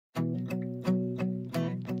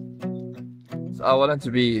I wanted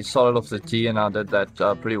to be solid off the tee, and I did that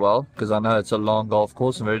pretty well because I know it's a long golf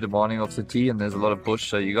course and very demanding off the tee, and there's a lot of bush,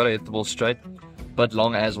 so you got to hit the ball straight, but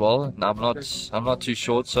long as well. And I'm not too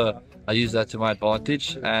short, so I used that to my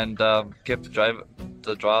advantage and kept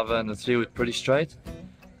the driver and the three-wood pretty straight.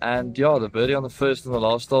 And yeah, the birdie on the first and the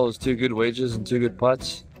last hole was two good wedges and two good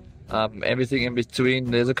putts. Everything in between,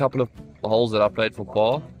 there's a couple of holes that I played for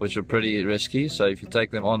par, which are pretty risky, so if you take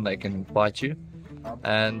them on, they can bite you.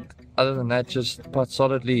 And other than that, just putt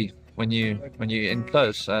solidly when you're in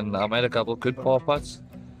close. And I made a couple of good par putts.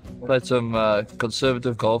 Played some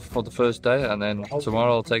conservative golf for the first day, and then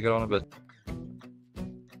tomorrow I'll take it on a bit.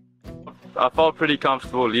 I felt pretty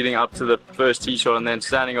comfortable leading up to the first tee shot, and then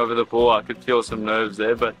standing over the ball I could feel some nerves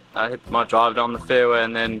there, but I hit my drive down the fairway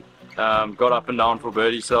and then got up and down for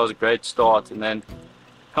birdie, so that was a great start. And then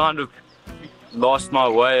kind of lost my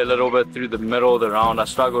way a little bit through the middle of the round. I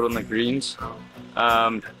struggled on the greens.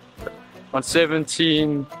 On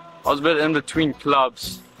 17 I was a bit in between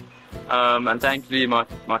clubs, and thankfully my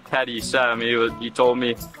caddy Sam, he told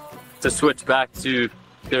me to switch back to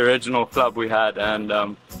the original club we had,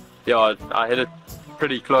 and yeah, I hit it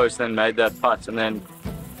pretty close, then made that putt. And then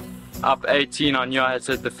up 18 I knew I had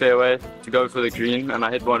to hit the fairway to go for the green, and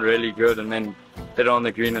I hit one really good and then hit it on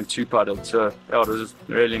the green and two putted. So yeah, it was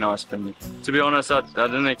really nice for me. To be honest, I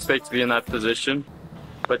didn't expect to be in that position,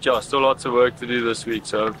 but yeah, still lots of work to do this week,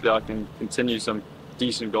 so hopefully I can continue some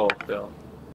decent golf. Yeah.